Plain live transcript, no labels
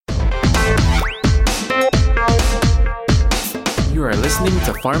You are listening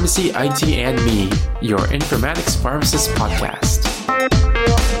to Pharmacy, IT, and Me, your informatics pharmacist podcast.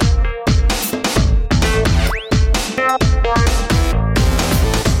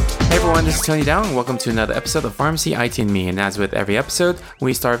 Hey everyone, this is Tony Dow, and welcome to another episode of Pharmacy, IT, and Me. And as with every episode,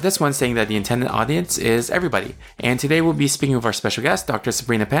 we start this one saying that the intended audience is everybody. And today we'll be speaking with our special guest, Dr.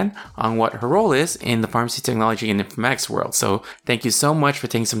 Sabrina Penn, on what her role is in the pharmacy technology and informatics world. So thank you so much for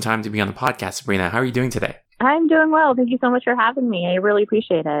taking some time to be on the podcast, Sabrina. How are you doing today? I'm doing well. Thank you so much for having me. I really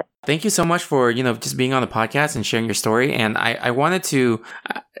appreciate it. Thank you so much for, just being on the podcast and sharing your story. And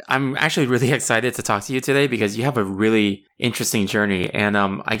I'm actually really excited to talk to you today because you have a really interesting journey. And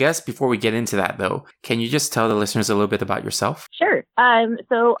I guess before we get into that though, can you just tell the listeners a little bit about yourself? Sure.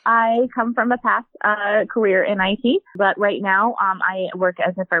 So I come from a past career in IT, but right now I work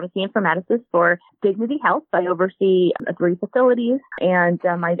as a pharmacy informaticist for Dignity Health. I oversee 3 facilities, and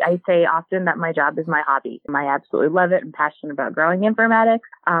I say often that my job is my hobby. I absolutely love it. I'm passionate about growing informatics.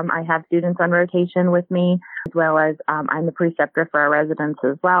 I have students on rotation with me, as well as I'm the preceptor for our residents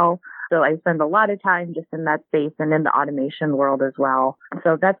as well. So I spend a lot of time just in that space and in the automation world as well.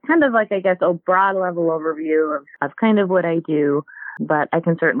 So that's kind of like, I guess, a broad level overview of kind of what I do. But I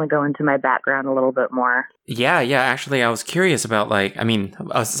can certainly go into my background a little bit more. Yeah. Actually, I was curious about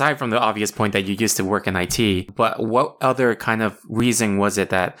aside from the obvious point that you used to work in IT, but what other kind of reason was it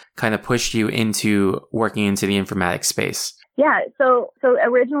that kind of pushed you into working into the informatics space? Yeah, so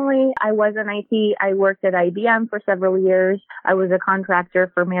originally I was in IT. I worked at IBM for several years. I was a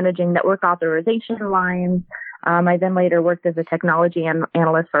contractor for managing network authorization lines. I then later worked as a technology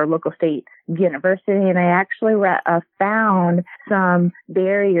analyst for a local state university, and I actually found some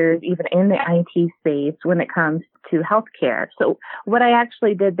barriers even in the IT space when it comes to healthcare. So what I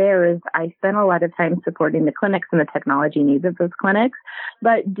actually did there is I spent a lot of time supporting the clinics and the technology needs of those clinics,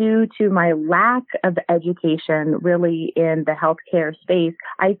 but due to my lack of education really in the healthcare space,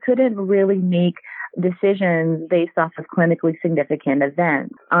 I couldn't really make decisions based off of clinically significant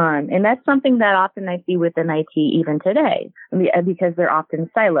events. And that's something that often I see within IT even today, because they're often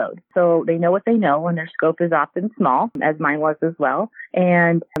siloed. So they know what they know, and their scope is often small, as mine was as well.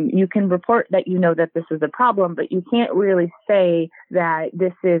 And you can report that you know that this is a problem, but you can't really say that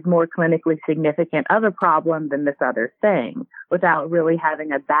this is more clinically significant of a problem than this other thing without really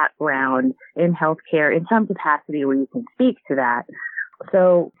having a background in healthcare in some capacity where you can speak to that.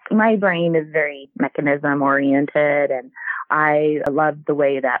 So my brain is very mechanism oriented, and I love the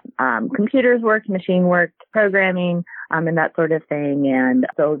way that computers work, machine work, programming, and that sort of thing. And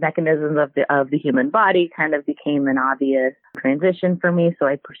so mechanisms of the human body kind of became an obvious transition for me. So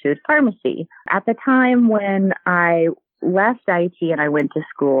I pursued pharmacy. At the time when I left IT and I went to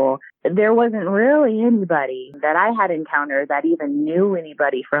school, there wasn't really anybody that I had encountered that even knew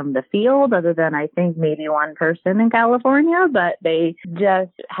anybody from the field other than I think maybe one person in California, but they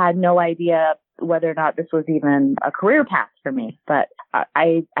just had no idea whether or not this was even a career path for me. But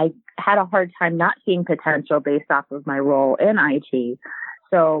I had a hard time not seeing potential based off of my role in IT.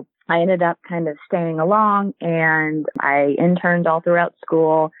 So I ended up kind of staying along, and I interned all throughout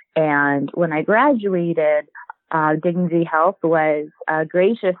school. And when I graduated, Dignity Health was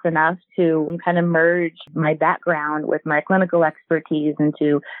gracious enough to kind of merge my background with my clinical expertise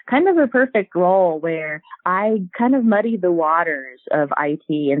into kind of a perfect role where I kind of muddy the waters of IT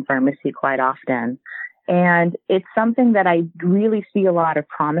and pharmacy quite often. And it's something that I really see a lot of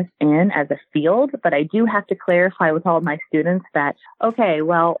promise in as a field, but I do have to clarify with all my students that, okay,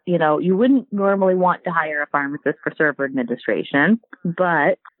 well, you wouldn't normally want to hire a pharmacist for server administration,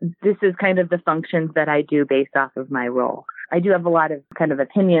 but this is kind of the functions that I do based off of my role. I do have a lot of kind of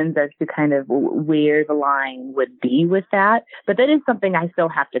opinions as to kind of where the line would be with that. But that is something I still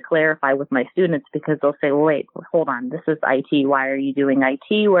have to clarify with my students because they'll say, well, wait, hold on, this is IT. Why are you doing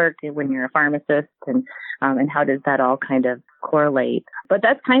IT work when you're a pharmacist? And how does that all kind of correlate? But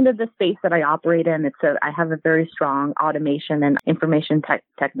that's kind of the space that I operate in. I have a very strong automation and information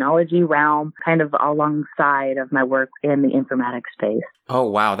technology realm kind of alongside of my work in the informatics space. Oh,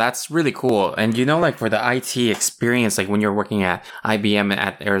 wow. That's really cool. And for the IT experience, like when you're working at IBM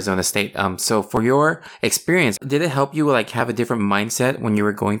at Arizona State, so for your experience, did it help you have a different mindset when you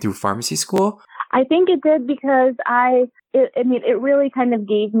were going through pharmacy school? I think it did because it really kind of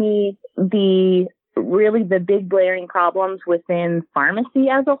gave me the big glaring problems within pharmacy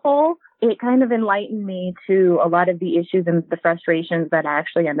as a whole. It kind of enlightened me to a lot of the issues and the frustrations that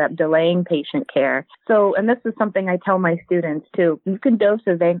actually end up delaying patient care. So, and this is something I tell my students too. You can dose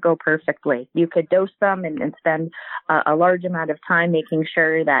a Vanco perfectly. You could dose them and spend a large amount of time making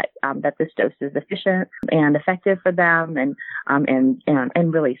sure that this dose is efficient and effective for them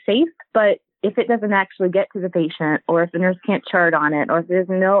and really safe. But if it doesn't actually get to the patient, or if the nurse can't chart on it, or if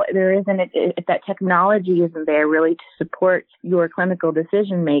if that technology isn't there really to support your clinical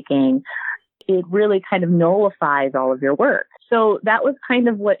decision making, it really kind of nullifies all of your work. So that was kind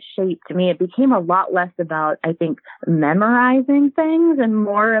of what shaped me. It became a lot less about, I think, memorizing things and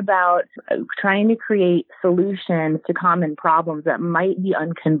more about trying to create solutions to common problems that might be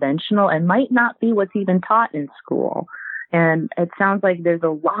unconventional and might not be what's even taught in school. And it sounds like there's a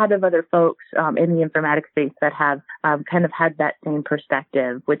lot of other folks in the informatics space that have kind of had that same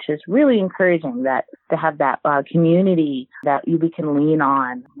perspective, which is really encouraging that to have that community that we can lean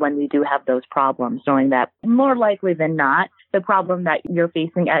on when we do have those problems, knowing that more likely than not, the problem that you're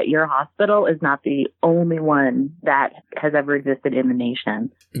facing at your hospital is not the only one that has ever existed in the nation.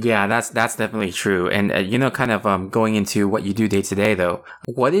 Yeah, that's definitely true. And, kind of going into what you do day to day, though,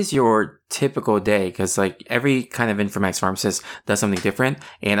 what is your typical day? Because like every kind of informatics pharmacist does something different.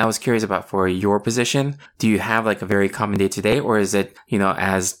 And I was curious about for your position, do you have like a very common day to day, or is it,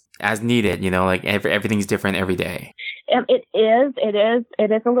 as needed, like everything's different every day? It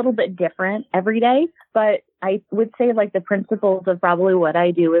is a little bit different every day, but I would say like the principles of probably what I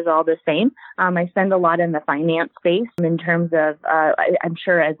do is all the same. I spend a lot in the finance space in terms of, I'm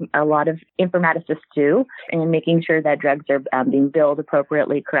sure as a lot of informaticists do, and making sure that drugs are being billed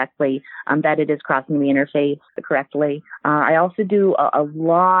appropriately, correctly, that it is crossing the interface correctly. I also do a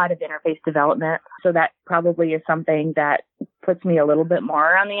lot of interface development. So that probably is something that puts me a little bit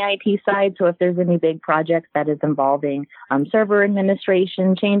more on the IT side. So if there's any big projects that is involving server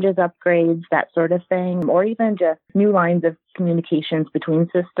administration, changes, upgrades, that sort of thing, or even just new lines of communications between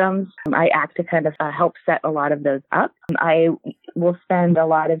systems, I act to kind of help set a lot of those up. I will spend a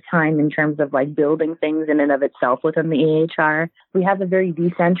lot of time in terms of like building things in and of itself within the EHR. We have a very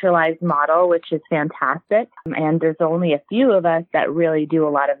decentralized model, which is fantastic. And there's only a few of us that really do a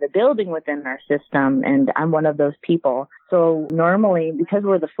lot of the building within our system. And I'm one of those people. So normally, because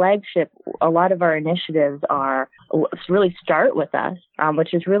we're the flagship, a lot of our initiatives really start with us,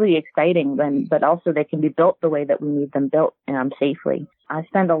 which is really exciting, but also they can be built the way that we need them built safely. I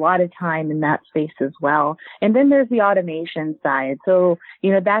spend a lot of time in that space as well. And then there's the automation side. So,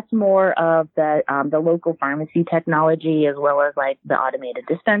 that's more of the local pharmacy technology, as well as like the automated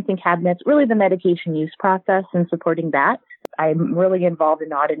dispensing cabinets, really the medication use process and supporting that. I'm really involved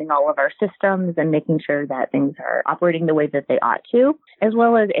in auditing all of our systems and making sure that things are operating the way that they ought to, as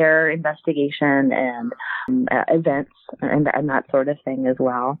well as error investigation and events and that sort of thing as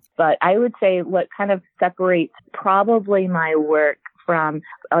well. But I would say what kind of separates probably my work from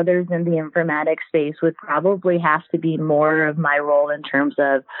others in the informatics space would probably have to be more of my role in terms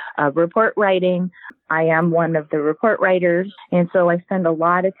of report writing. I am one of the report writers, and so I spend a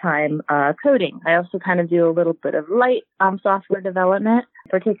lot of time coding. I also kind of do a little bit of light software development,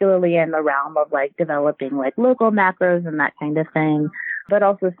 particularly in the realm of like developing like local macros and that kind of thing, but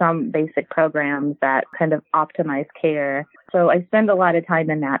also some basic programs that kind of optimize care. So I spend a lot of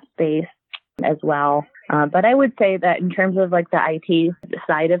time in that space as well. But I would say that in terms of like the IT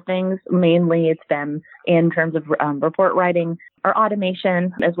side of things, mainly it's been in terms of report writing, our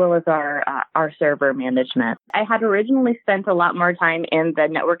automation, as well as our server management. I had originally spent a lot more time in the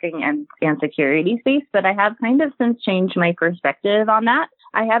networking and security space, but I have kind of since changed my perspective on that.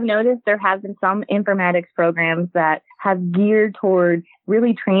 I have noticed there have been some informatics programs that have geared toward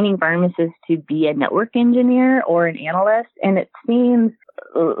really training pharmacists to be a network engineer or an analyst, and it seems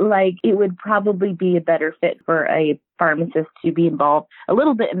like it would probably be a better fit for a pharmacist to be involved a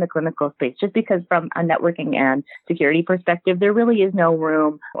little bit in the clinical space, just because from a networking and security perspective, there really is no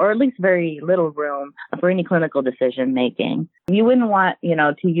room, or at least very little room, for any clinical decision making. You wouldn't want,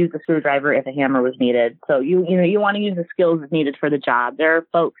 to use a screwdriver if a hammer was needed. So you want to use the skills needed for the job. There are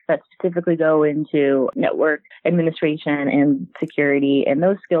folks that specifically go into network administration and security, and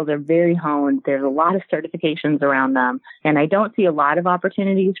those skills are very honed. There's a lot of certifications around them, and I don't see a lot of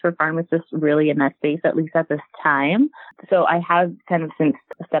opportunities for pharmacists really in that space, at least at this time. So I have kind of since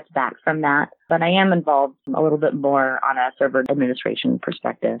stepped back from that, but I am involved a little bit more on a server administration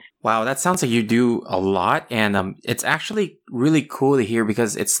perspective. Wow, that sounds like you do a lot. And it's actually really cool to hear,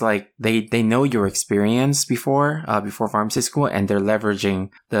 because it's like they know your experience before pharmacy school, and they're leveraging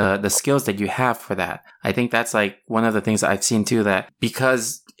the skills that you have for that. I think that's like one of the things that I've seen too, that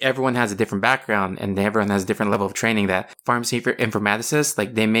because everyone has a different background and everyone has a different level of training, that pharmacy informaticists,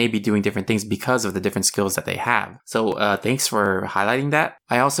 like they may be doing different things because of the different skills that they have. So thanks for highlighting that.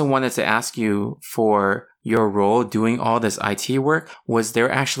 I also wanted to ask you, for your role doing all this IT work, was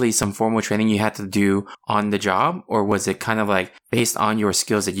there actually some formal training you had to do on the job, or was it kind of like based on your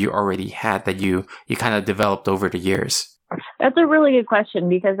skills that you already had that you kind of developed over the years? That's a really good question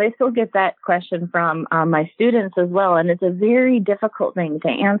because I still get that question from my students as well. And it's a very difficult thing to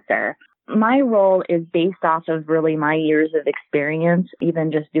answer. My role is based off of really my years of experience,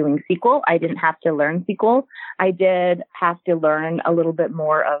 even just doing SQL. I didn't have to learn SQL. I did have to learn a little bit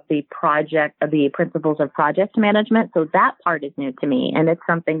more of the principles of project management. So that part is new to me. And it's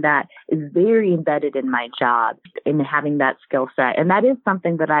something that is very embedded in my job, in having that skill set. And that is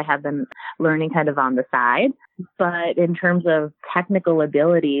something that I have been learning kind of on the side. But in terms of technical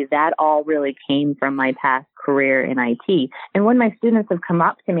ability, that all really came from my past career in IT. And when my students have come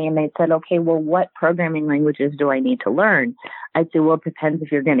up to me and they said, okay, well, what programming languages do I need to learn? I'd say, well, it depends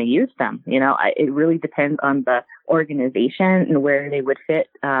if you're going to use them. It really depends on the organization and where they would fit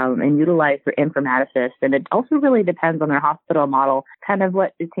and utilize for informaticists. And it also really depends on their hospital model, kind of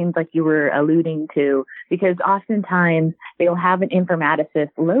what it seems like you were alluding to, because oftentimes they'll have an informaticist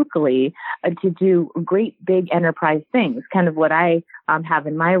locally to do great big enterprise things, kind of what I have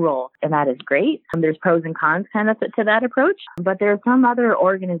in my role. And that is great. There's pros and cons kind of to that approach. But there are some other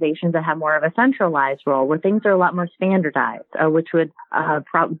organizations that have more of a centralized role where things are a lot more standardized, which would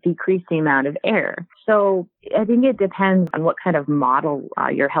decrease the amount of error. So I think it depends on what kind of model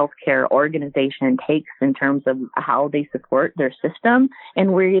your healthcare organization takes in terms of how they support their system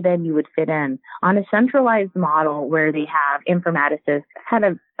and where then you would fit in. On a centralized model where they have informaticists kind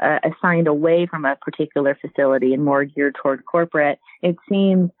of assigned away from a particular facility and more geared toward corporate, it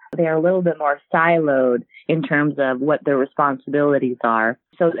seems they're a little bit more siloed in terms of what their responsibilities are.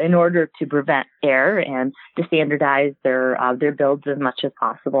 So in order to prevent error and to standardize their builds as much as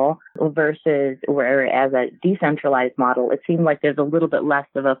possible versus whereas a decentralized model, it seemed like there's a little bit less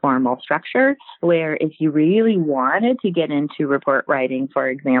of a formal structure where if you really wanted to get into report writing, for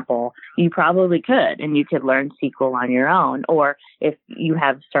example, you probably could, and you could learn SQL on your own. Or if you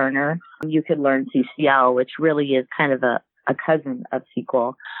have Cerner, you could learn CCL, which really is kind of a cousin of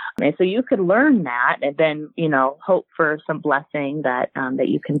SQL. And so you could learn that and then, hope for some blessing that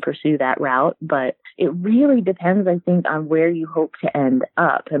you can pursue that route. But it really depends, I think, on where you hope to end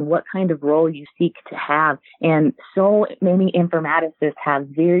up and what kind of role you seek to have. And so many informaticists have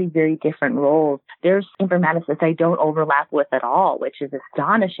very, very different roles. There's informaticists I don't overlap with at all, which is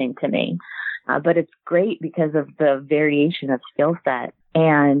astonishing to me. But it's great because of the variation of skill set.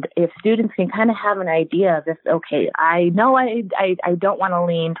 And if students can kind of have an idea of this, okay, I know I don't want to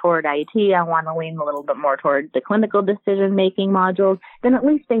lean toward IT. I want to lean a little bit more toward the clinical decision-making modules, then at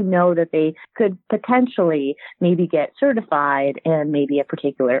least they know that they could potentially maybe get certified in maybe a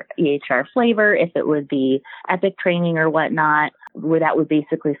particular EHR flavor, if it would be Epic training or whatnot, where that would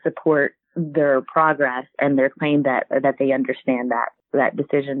basically support their progress and their claim that they understand that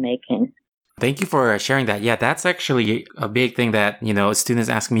decision-making. Thank you for sharing that. Yeah, that's actually a big thing that, students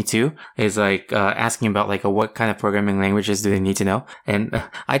ask me too, is asking about what kind of programming languages do they need to know. And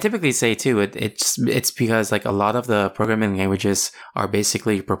I typically say too, it's because a lot of the programming languages are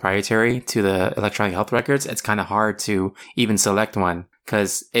basically proprietary to the electronic health records. It's kind of hard to even select one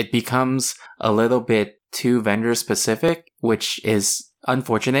because it becomes a little bit too vendor specific, which is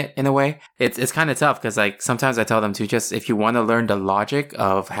unfortunate in a way. It's kind of tough because sometimes I tell them to just, if you want to learn the logic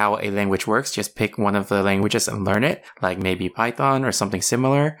of how a language works, just pick one of the languages and learn it, like maybe Python or something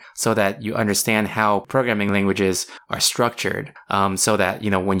similar, so that you understand how programming languages are structured. So that,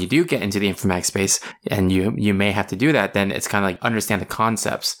 when you do get into the informatics space and you may have to do that, then it's kind of understand the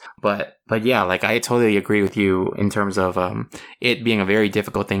concepts. But yeah, I totally agree with you in terms of it being a very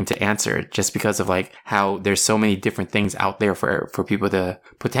difficult thing to answer just because of how there's so many different things out there for people to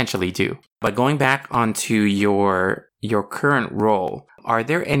potentially do. But going back onto your current role, are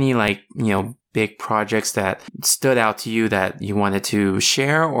there any big projects that stood out to you that you wanted to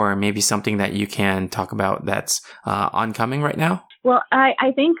share, or maybe something that you can talk about that's oncoming right now? Well,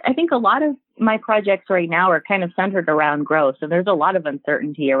 I think a lot of my projects right now are kind of centered around growth. So there's a lot of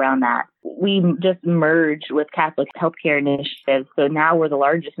uncertainty around that. We just merged with Catholic Healthcare Initiative. So now we're the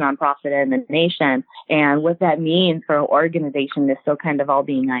largest nonprofit in the nation. And what that means for our organization is still kind of all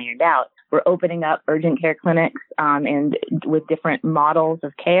being ironed out. We're opening up urgent care clinics and with different models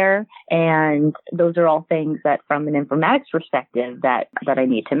of care. And those are all things that from an informatics perspective that I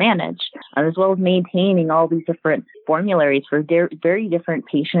need to manage, as well as maintaining all these different formularies for very different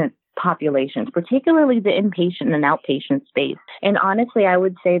patient populations, particularly the inpatient and outpatient space. And honestly, I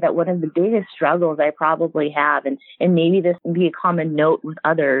would say that one of the biggest struggles I probably have, and maybe this would be a common note with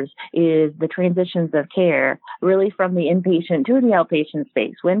others, is the transitions of care, really from the inpatient to the outpatient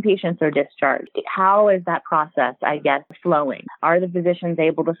space when patients are discharged. How is that process, I guess, flowing? Are the physicians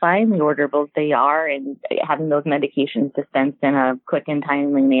able to find the orderable they are and having those medications dispensed in a quick and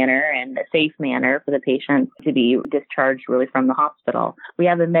timely manner and a safe manner for the patient to be discharged really from the hospital? We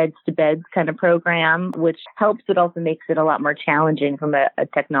have a meds to beds kind of program, which helps, but also makes it a lot more challenging from a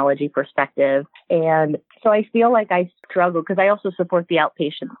technology perspective. And so I feel like I struggle, because I also support the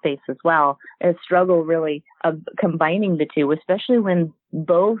outpatient space as well, and struggle really of combining the two, especially when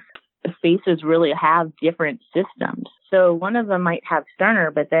both spaces really have different systems. So one of them might have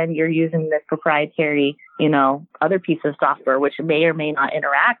Cerner, but then you're using this proprietary, other piece of software, which may or may not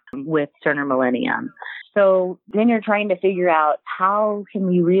interact with Cerner Millennium. So then you're trying to figure out how can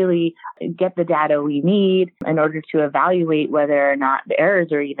we really get the data we need in order to evaluate whether or not the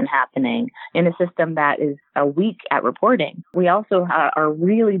errors are even happening in a system that is weak at reporting. We also are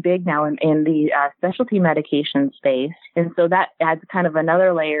really big now in the specialty medication space. And so that adds kind of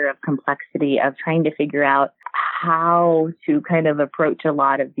another layer of complexity of trying to figure out how to kind of approach a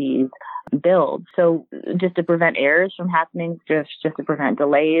lot of these build. So just to prevent errors from happening, just to prevent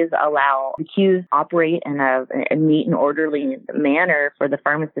delays, allow the queues operate in a neat and orderly manner for the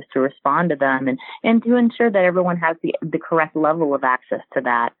pharmacist to respond to them and to ensure that everyone has the correct level of access to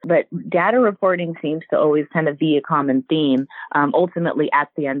that. But data reporting seems to always kind of be a common theme, ultimately at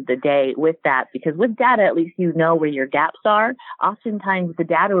the end of the day with that, because with data, at least you know where your gaps are. Oftentimes the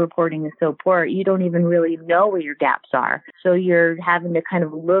data reporting is so poor, you don't even really know where your gaps are. So you're having to kind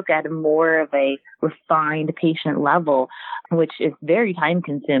of look at a more of a refined patient level, which is very time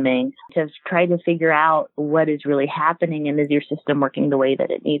consuming to try to figure out what is really happening and is your system working the way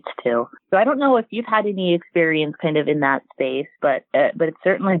that it needs to. So I don't know if you've had any experience kind of in that space, but it's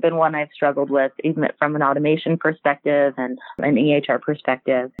certainly been one I've struggled with, even from an automation perspective and an EHR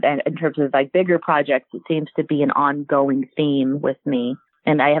perspective. And in terms of like bigger projects, it seems to be an ongoing theme with me.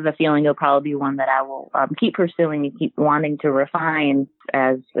 And I have a feeling it'll probably be one that I will keep pursuing and keep wanting to refine,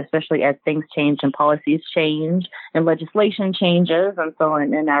 especially as things change and policies change and legislation changes, and so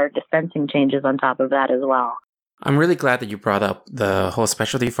on, and our dispensing changes on top of that as well. I'm really glad that you brought up the whole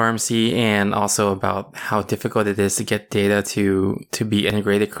specialty pharmacy and also about how difficult it is to get data to be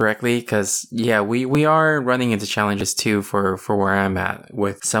integrated correctly. Because we are running into challenges too for where I'm at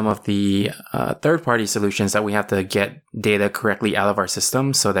with some of the third-party solutions that we have to get data correctly out of our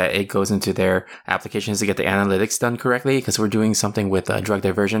system so that it goes into their applications to get the analytics done correctly. Because we're doing something with drug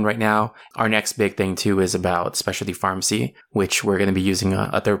diversion right now. Our next big thing too is about specialty pharmacy, which we're going to be using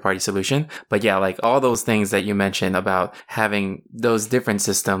a third-party solution. But yeah, like all those things that you mentioned about having those different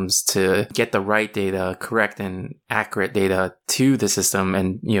systems to get the right data, correct and accurate data to the system,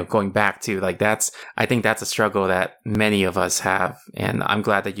 and going back to I think that's a struggle that many of us have, and I'm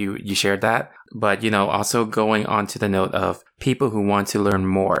glad that you shared that. But also going on to the note of people who want to learn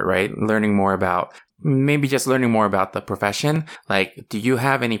more, right? Learning more about the profession. Like, do you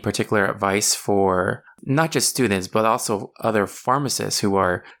have any particular advice for not just students, but also other pharmacists who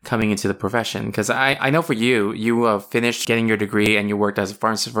are coming into the profession? Because I know for you finished getting your degree and you worked as a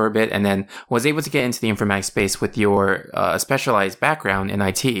pharmacist for a bit and then was able to get into the informatics space with your specialized background in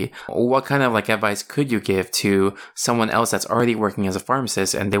IT. What kind of advice could you give to someone else that's already working as a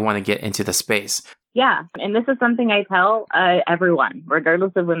pharmacist and they want to get into the space? Yeah. And this is something I tell everyone,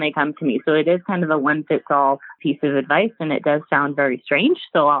 regardless of when they come to me. So it is kind of a one-fits-all piece of advice, and it does sound very strange.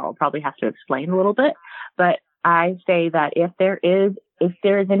 So I'll probably have to explain a little bit. But I say that if there is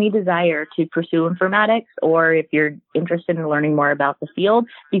any desire to pursue informatics, or if you're interested in learning more about the field,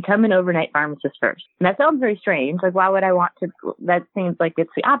 become an overnight pharmacist first. And that sounds very strange. Like, why would I want to? That seems like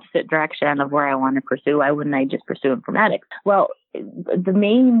it's the opposite direction of where I want to pursue. Why wouldn't I just pursue informatics? Well, the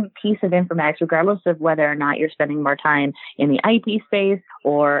main piece of informatics, regardless of whether or not you're spending more time in the IP space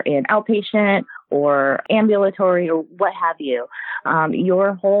or in outpatient or ambulatory or what have you,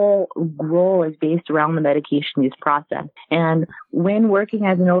 your whole role is based around the medication use process. And when working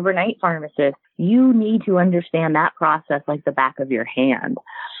as an overnight pharmacist, you need to understand that process like the back of your hand.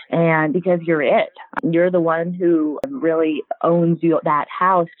 And because you're the one who really owns that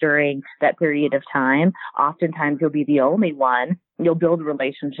house during that period of time. Oftentimes you'll be the only one. You'll build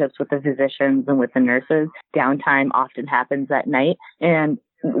relationships with the physicians and with the nurses. Downtime often happens at night. And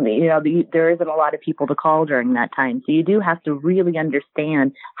there isn't a lot of people to call during that time. So you do have to really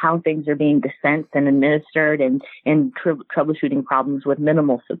understand how things are being dispensed and administered and troubleshooting problems with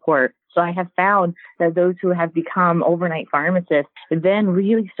minimal support. So I have found that those who have become overnight pharmacists then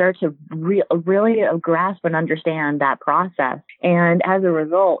really start to really grasp and understand that process. And as a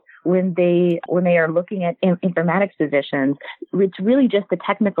result, when they are looking at informatics positions, it's really just the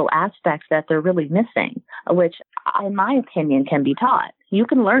technical aspects that they're really missing, which in my opinion can be taught. You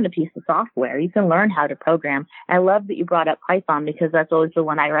can learn a piece of software. You can learn how to program. I love that you brought up Python because that's always the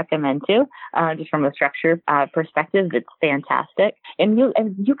one I recommend too. Just from a structure perspective, it's fantastic. And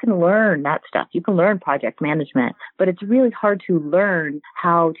you can learn that stuff. You can learn project management, but it's really hard to learn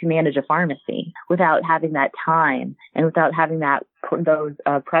how to manage a pharmacy without having that time and without having those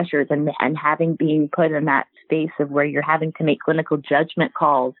pressures and being put in that space of where you're having to make clinical judgment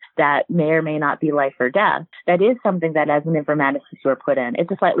calls that may or may not be life or death. That is something that as an informaticist you're put in.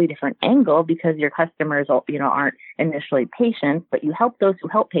 It's a slightly different angle because your customers, aren't initially patients, but you help those who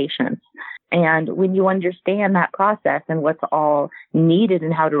help patients. And when you understand that process and what's all needed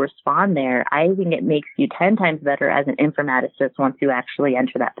and how to respond there, I think it makes you 10 times better as an informaticist once you actually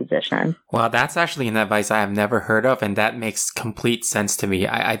enter that position. Well, that's actually an advice I have never heard of, and that makes complete sense to me.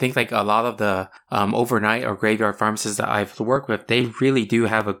 I think like a lot of the overnight or graveyard pharmacists that I've worked with, they really do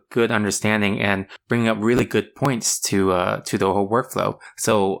have a good understanding and bring up really good points to the whole workflow.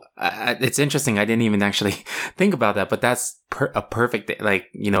 So it's interesting. I didn't even actually think about that, but that's a perfect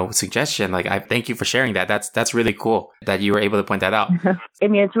suggestion. Like, I thank you for sharing that. That's really cool that you were able to point that out. I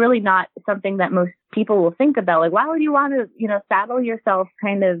mean, it's really not something that most people will think about. Like, why would you want to, saddle yourself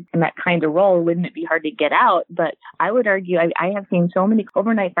kind of in that kind of role? Wouldn't it be hard to get out? But I would argue, I have seen so many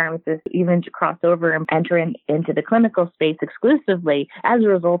overnight pharmacists even cross over and enter into the clinical space exclusively as a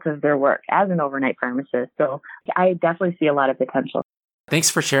result of their work as an overnight pharmacist. So I definitely see a lot of potential. Thanks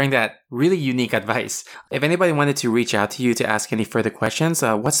for sharing that really unique advice. If anybody wanted to reach out to you to ask any further questions,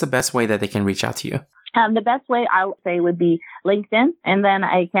 what's the best way that they can reach out to you? The best way I would say would be LinkedIn, and then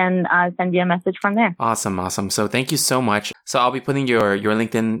I can send you a message from there. Awesome. So thank you so much. So I'll be putting your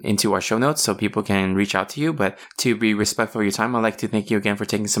LinkedIn into our show notes so people can reach out to you. But to be respectful of your time, I'd like to thank you again for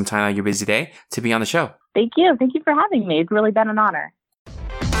taking some time out of your busy day to be on the show. Thank you. Thank you for having me. It's really been an honor.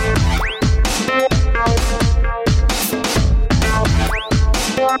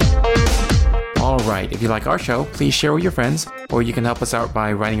 All right. If you like our show, please share with your friends, or you can help us out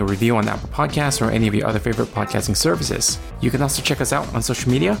by writing a review on Apple Podcasts or any of your other favorite podcasting services. You can also check us out on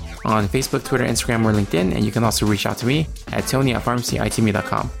social media on Facebook, Twitter, Instagram, or LinkedIn, and you can also reach out to me at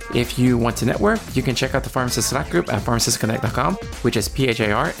tony@pharmacyitme.com. If you want to network, you can check out the Pharmacist Slack group at pharmacistconnect.com, which is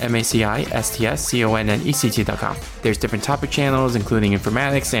PHARMACISTSCONNECT.com. There's different topic channels, including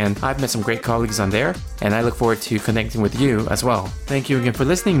informatics, and I've met some great colleagues on there, and I look forward to connecting with you as well. Thank you again for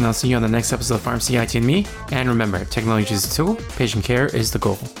listening, and I'll see you on the next episode of Pharmacy IT and Me. And remember, technology is a tool, patient care is the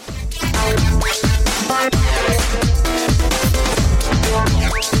goal.